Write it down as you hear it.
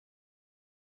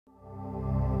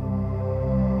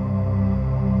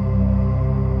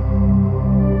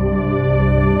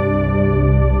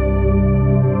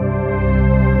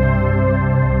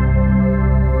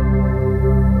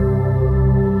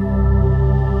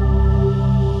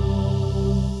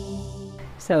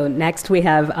So next we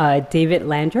have David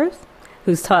Landreth,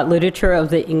 who's taught literature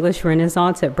of the English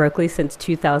Renaissance at Berkeley since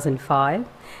 2005.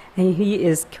 And he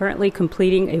is currently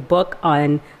completing a book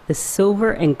on the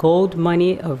silver and gold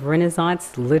money of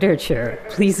Renaissance literature.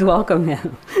 Please welcome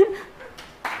him.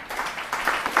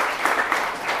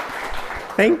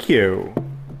 Thank you.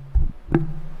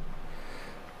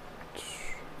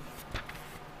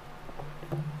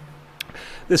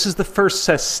 This is the first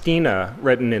sestina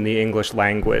written in the English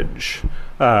language.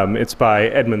 It's by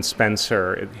Edmund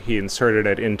Spenser. He inserted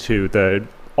it into the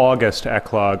August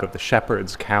eclogue of the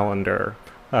Shepherd's Calendar,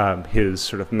 his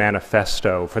sort of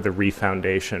manifesto for the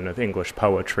refoundation of English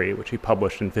poetry, which he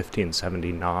published in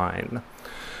 1579.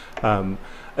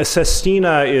 A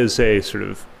sestina is a sort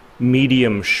of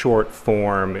medium short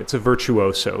form. It's a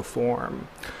virtuoso form.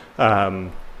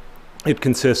 It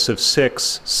consists of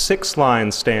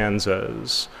six-line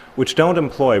stanzas, which don't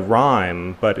employ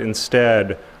rhyme, but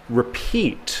instead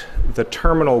repeat the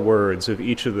terminal words of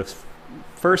each of the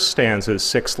first stanza's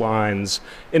 6 lines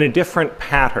in a different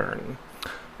pattern,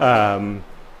 an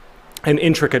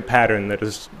intricate pattern that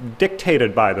is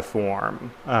dictated by the form,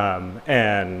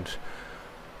 and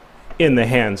in the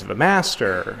hands of a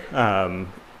master,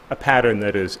 a pattern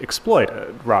that is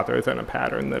exploited rather than a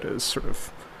pattern that is sort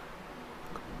of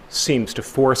seems to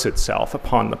force itself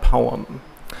upon the poem.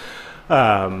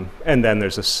 And then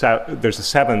there's a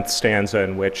 7th stanza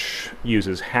in which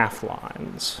uses half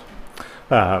lines,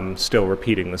 still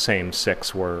repeating the same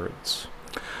 6 words.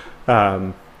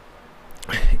 In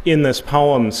this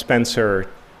poem, Spenser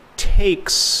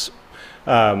takes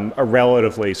a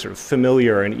relatively sort of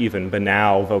familiar and even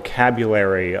banal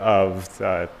vocabulary of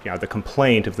the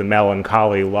complaint of the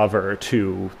melancholy lover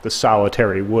to the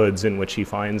solitary woods in which he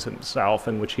finds himself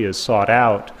and which he has sought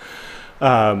out,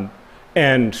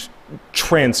 and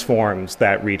transforms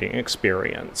that reading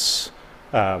experience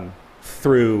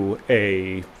through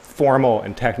a formal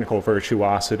and technical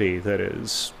virtuosity that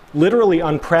is literally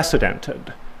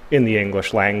unprecedented in the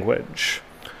English language,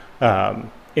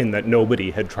 in that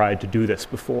nobody had tried to do this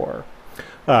before,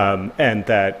 and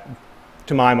that,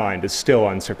 to my mind, is still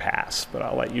unsurpassed, but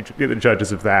I'll let you be the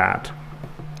judges of that.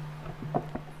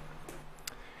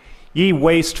 Ye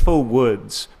wasteful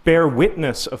woods, bear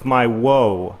witness of my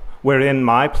woe, wherein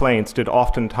my plaints did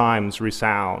oftentimes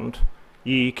resound.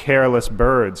 Ye careless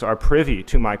birds are privy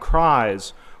to my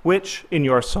cries, which in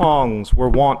your songs were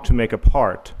wont to make a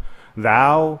part.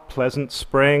 Thou, pleasant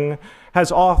spring,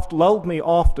 has oft lulled me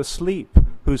oft asleep,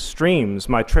 whose streams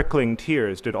my trickling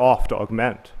tears did oft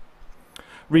augment.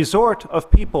 Resort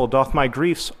of people doth my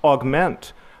griefs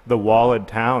augment, the walled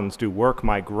towns do work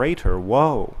my greater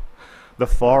woe. The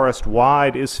forest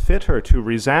wide is fitter to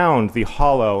resound the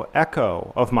hollow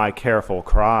echo of my careful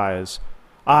cries.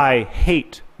 I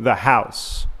hate the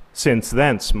house, since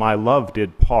thence my love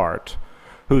did part,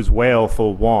 whose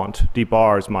wailful want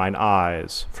debars mine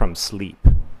eyes from sleep.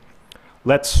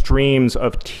 Let streams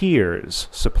of tears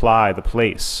supply the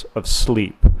place of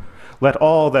sleep. Let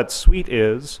all that sweet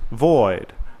is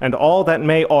void, and all that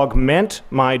may augment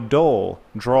my dole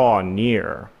draw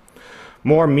near.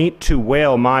 More meet to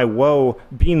wail my woe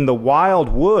being the wild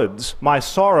woods, my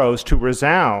sorrows to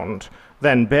resound,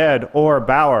 than bed or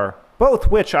bower, both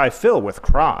which I fill with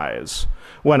cries,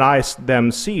 when I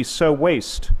them see so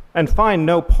waste, and find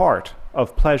no part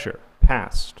of pleasure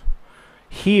past.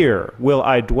 Here will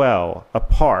I dwell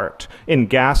apart in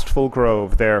gastful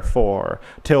grove, therefore,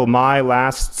 till my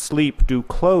last sleep do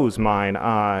close mine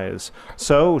eyes.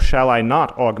 So shall I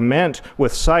not augment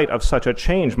with sight of such a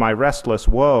change my restless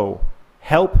woe.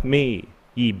 Help me,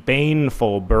 ye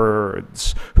baneful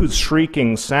birds, whose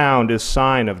shrieking sound is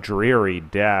sign of dreary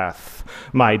death,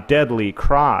 my deadly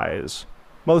cries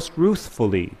most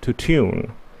ruthfully to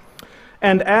tune.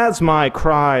 And as my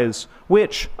cries,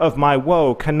 which of my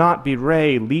woe cannot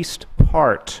bewray least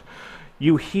part,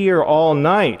 you hear all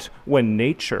night when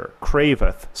nature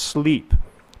craveth sleep,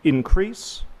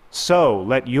 increase, so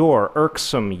let your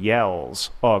irksome yells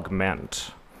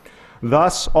augment.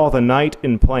 Thus all the night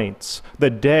in plaints,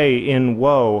 the day in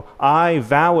woe, I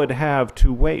vowed have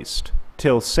to waste,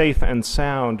 till safe and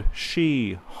sound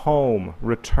she home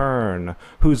return,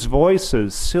 whose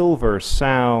voices silver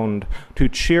sound to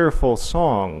cheerful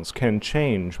songs can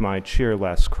change my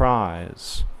cheerless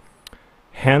cries.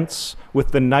 Hence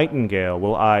with the nightingale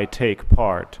will I take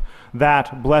part,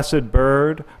 that blessed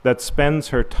bird that spends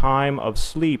her time of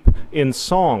sleep in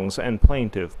songs and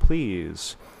plaintive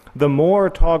pleas, the more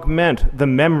t'augment the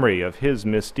memory of his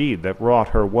misdeed that wrought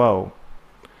her woe.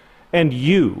 And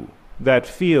you that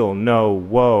feel no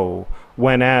woe,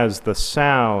 when as the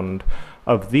sound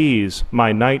of these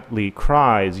my nightly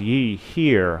cries ye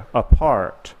hear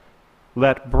apart,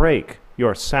 let break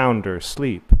your sounder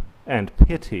sleep, and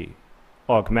pity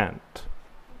augment.